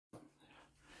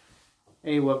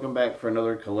Hey, welcome back for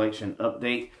another collection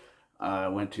update. I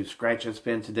went to Scratch and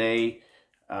Spin today,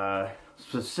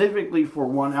 specifically for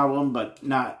one album, but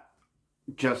not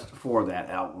just for that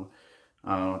album.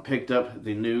 Picked up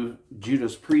the new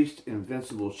Judas Priest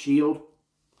Invincible Shield.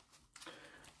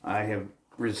 I have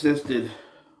resisted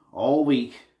all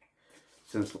week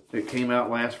since it came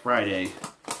out last Friday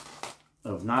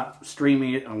of not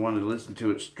streaming it. I wanted to listen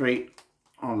to it straight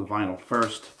on the vinyl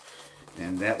first,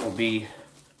 and that will be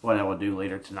what I will do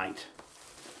later tonight.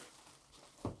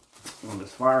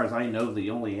 As far as I know,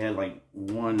 they only had like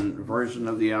one version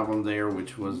of the album there,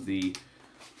 which was the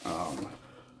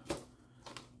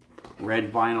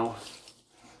red vinyl,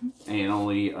 and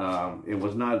only it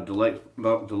was not a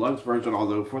deluxe version,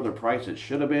 although for the price it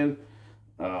should have been.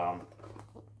 So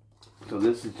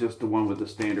this is just the one with the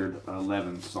standard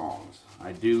 11 songs.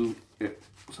 I do at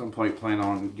some point plan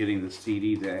on getting the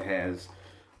CD that has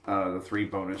the 3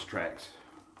 bonus tracks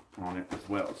on it as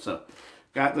well. So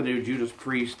got the new Judas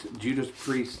Priest. Judas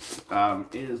Priest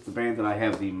is the band that I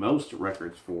have the most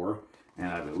records for, and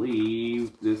I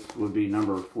believe this would be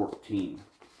number 14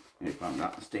 if I'm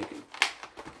not mistaken.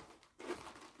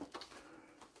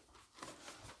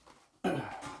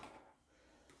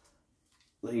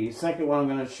 The second one I'm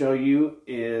going to show you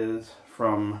is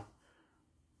from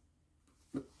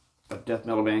a death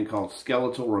metal band called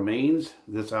Skeletal Remains.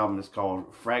 This album is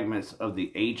called Fragments of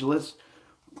the Ageless.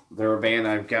 They're a band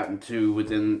I've gotten to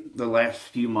within the last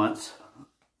few months.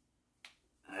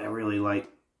 I really like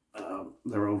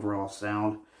their overall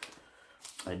sound.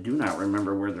 I do not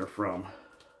remember where they're from,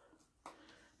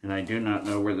 and I do not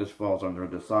know where this falls on their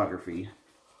discography.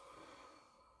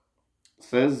 It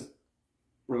says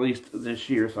released this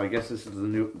year, so I guess this is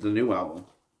the new album.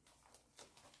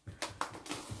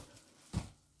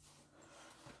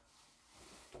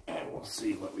 And we'll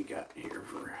see what we got here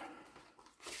for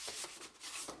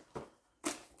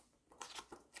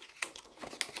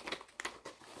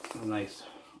a nice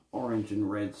orange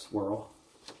and red swirl.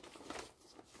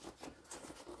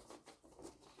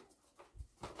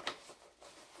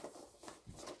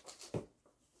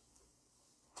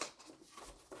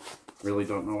 Really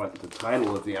don't know what the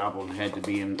title of the album had to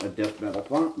be in a death metal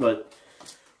font, but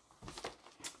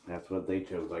that's what they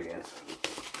chose, I guess.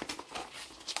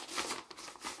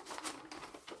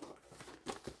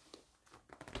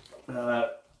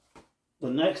 The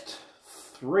next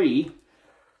 3,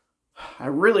 I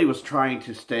really was trying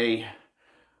to stay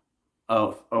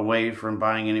away from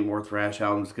buying any more thrash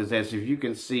albums, because as if you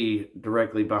can see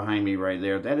directly behind me right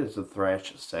there, that is the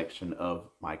thrash section of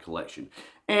my collection.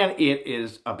 And it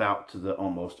is about to the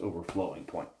almost overflowing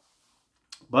point.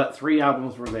 But 3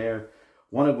 albums were there,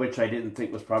 one of which I didn't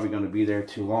think was probably going to be there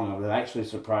too long. I was actually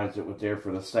surprised it was there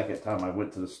for the second time I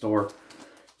went to the store.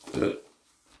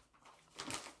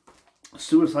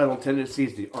 Suicidal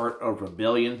Tendencies, The Art of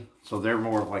Rebellion. So they're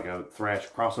more of like a thrash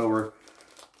crossover.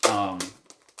 So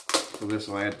this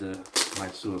will add to my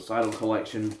Suicidal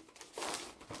collection.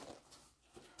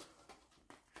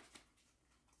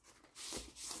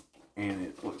 And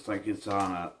it looks like it's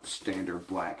on a standard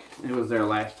black. It was there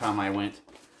last time I went.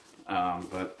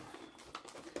 But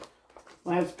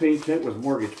last paycheck was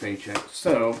mortgage paycheck.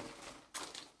 So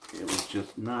it was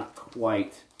just not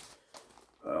quite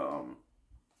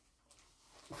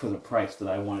for the price that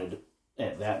I wanted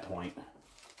at that point.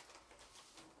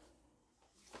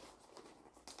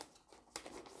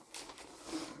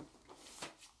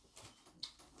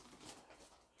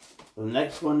 The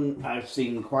next one I've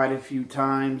seen quite a few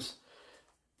times.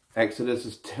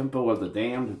 Exodus's Temple of the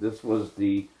Damned. This was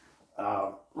the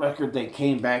record that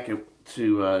came back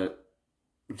to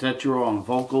Zetro on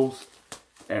vocals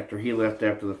after he left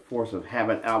after the Force of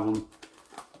Habit album.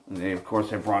 And they, of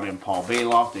course, have brought in Paul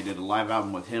Baloff. They did a live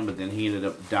album with him, but then he ended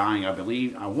up dying, I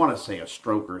believe. I want to say a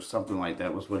stroke or something like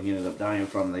that was what he ended up dying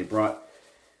from. They brought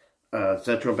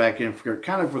Zetro back in for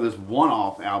kind of for this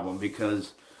one-off album,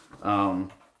 because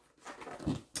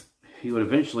he would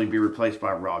eventually be replaced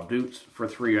by Rob Dukes for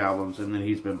 3 albums, and then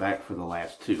he's been back for the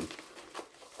last 2.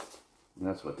 And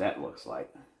that's what that looks like.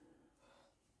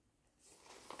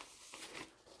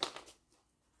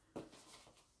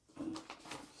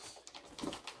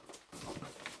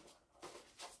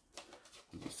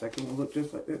 The second one looked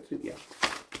just like that too, yeah.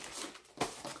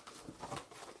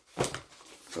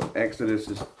 So Exodus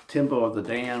is Temple of the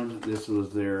Damned. This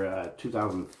was their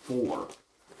 2004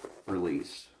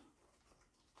 release.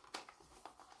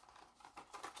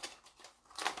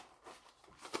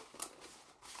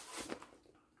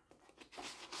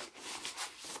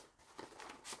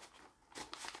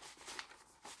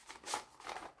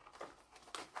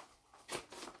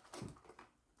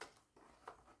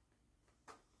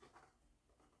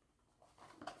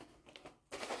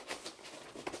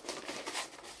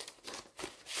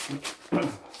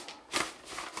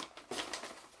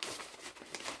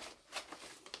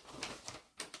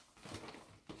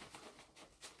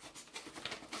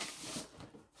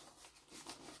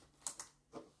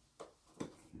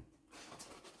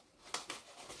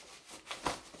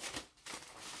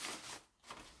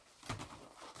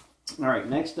 Alright,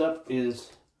 next up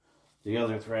is the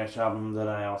other thrash album that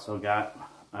I also got.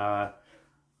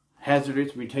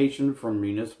 Hazardous Mutation from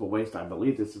Municipal Waste. I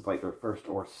believe this is like their first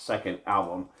or second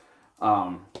album.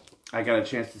 I got a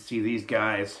chance to see these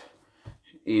guys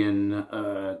in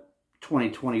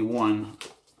 2021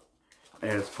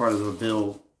 as part of the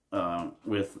bill,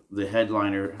 with the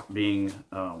headliner being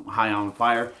High on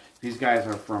Fire. These guys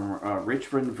are from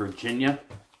Richmond, Virginia.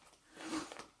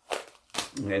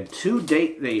 And to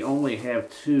date, they only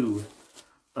have 2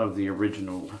 of the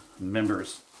original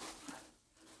members.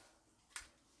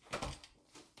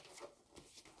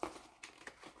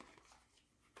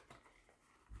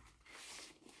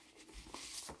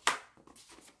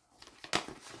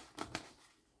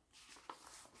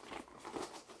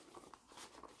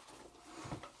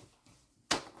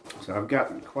 So I've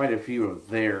gotten quite a few of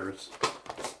theirs.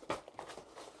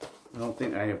 I don't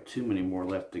think I have too many more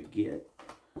left to get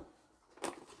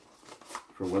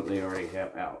for what they already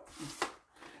have out.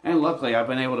 And luckily I've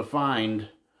been able to find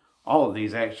all of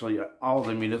these, actually, all of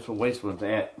the Municipal Waste ones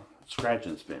at Scratch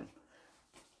and Spin.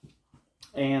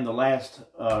 And the last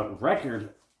record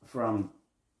from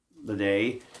the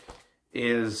day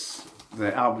is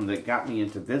the album that got me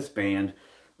into this band,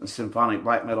 the symphonic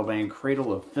black metal band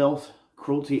Cradle of Filth,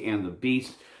 Cruelty and the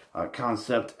Beast, a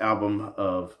concept album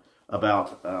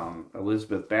about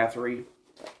Elizabeth Bathory.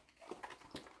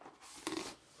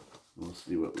 Let's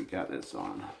see what we got this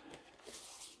on.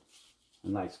 A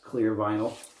nice clear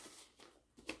vinyl.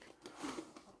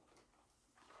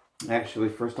 Actually,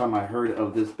 first time I heard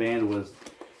of this band was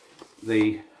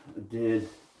they did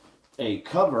a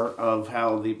cover of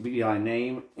How the Be Thy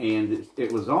Name, and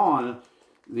it was on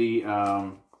the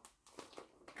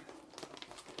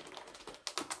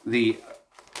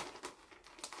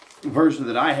version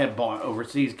that I had bought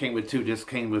overseas. Came with 2 discs.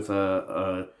 Came with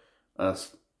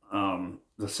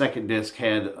the second disc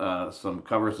had some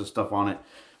covers and stuff on it.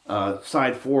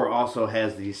 Side 4 also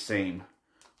has these same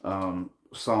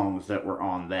songs that were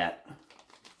on that.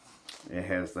 It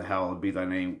has the Hallowed Be Thy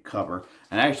Name cover.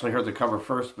 And I actually heard the cover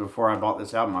first before I bought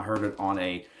this album. I heard it on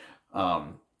a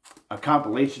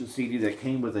compilation CD that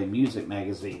came with a music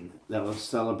magazine that was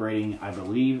celebrating, I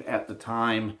believe at the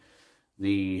time,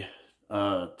 the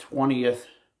 20th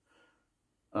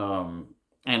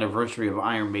anniversary of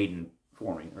Iron Maiden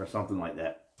forming, or something like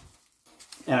that.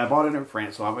 And I bought it in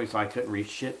France, so obviously I couldn't read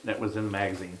shit that was in the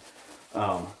magazine.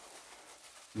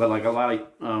 But like a lot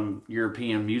of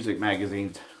European music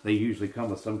magazines, they usually come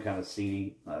with some kind of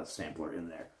CD sampler in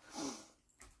there.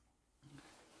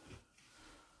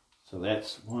 So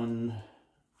that's 1,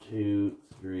 2,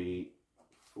 3,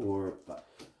 4, 5.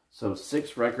 So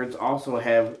 6 records. Also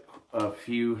have a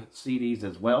few CDs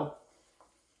as well.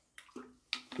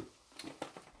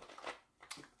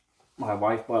 My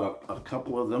wife bought a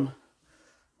couple of them.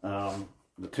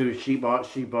 The 2 she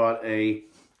bought a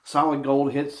Solid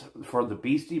Gold Hits for the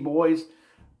Beastie Boys.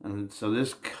 And so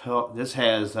this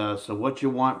has So What You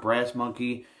Want, Brass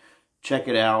Monkey, Check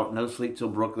It Out, No Sleep Till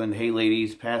Brooklyn, Hey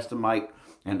Ladies, Pass the Mic,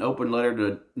 An Open Letter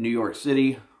to New York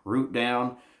City, Root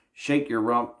Down, Shake Your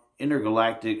Rump,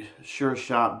 Intergalactic, Sure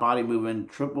Shot, Body Moving,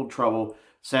 Triple Trouble,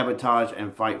 Sabotage,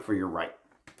 and Fight for Your Right.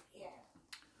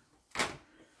 Yeah.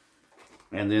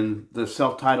 And then the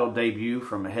self-titled debut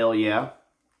from Hell Yeah.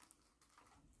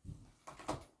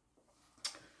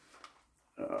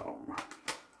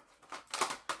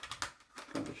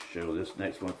 I'm going to show this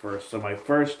next one first. So my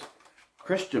first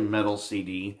Christian metal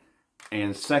CD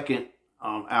and second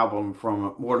album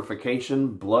from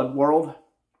Mortification, Blood World.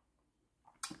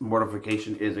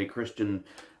 Mortification is a Christian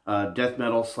death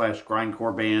metal /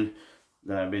 grindcore band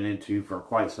that I've been into for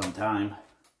quite some time.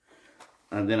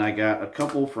 And then I got a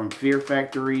couple from Fear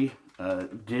Factory,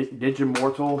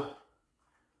 Digimortal,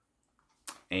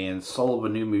 and Soul of a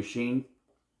New Machine.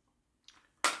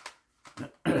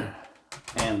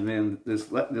 And then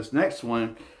this next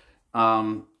one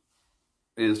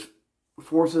is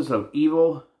Forces of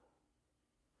Evil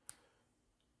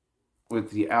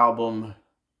with the album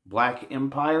Black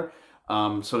Empire.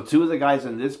 So 2 of the guys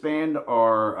in this band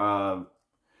are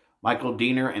Michael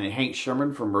Diener and Hank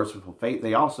Sherman from Merciful Fate.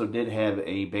 They also did have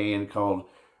a band called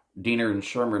Diener and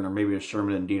Sherman, or maybe it was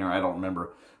Sherman and Diener, I don't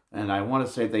remember. And I want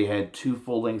to say they had 2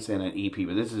 full lengths and an EP,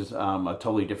 but this is a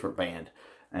totally different band.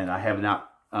 And I have not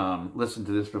listened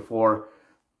to this before,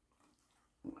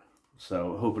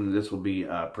 so hoping this will be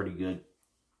pretty good,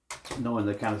 knowing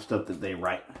the kind of stuff that they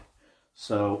write.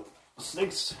 So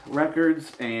 6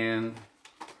 records and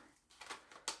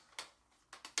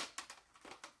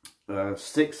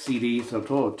 6 CDs, so a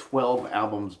total of 12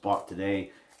 albums bought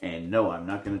today. And no, I'm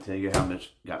not going to tell you how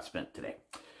much got spent today.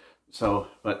 So,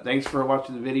 but thanks for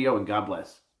watching the video, and God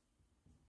bless.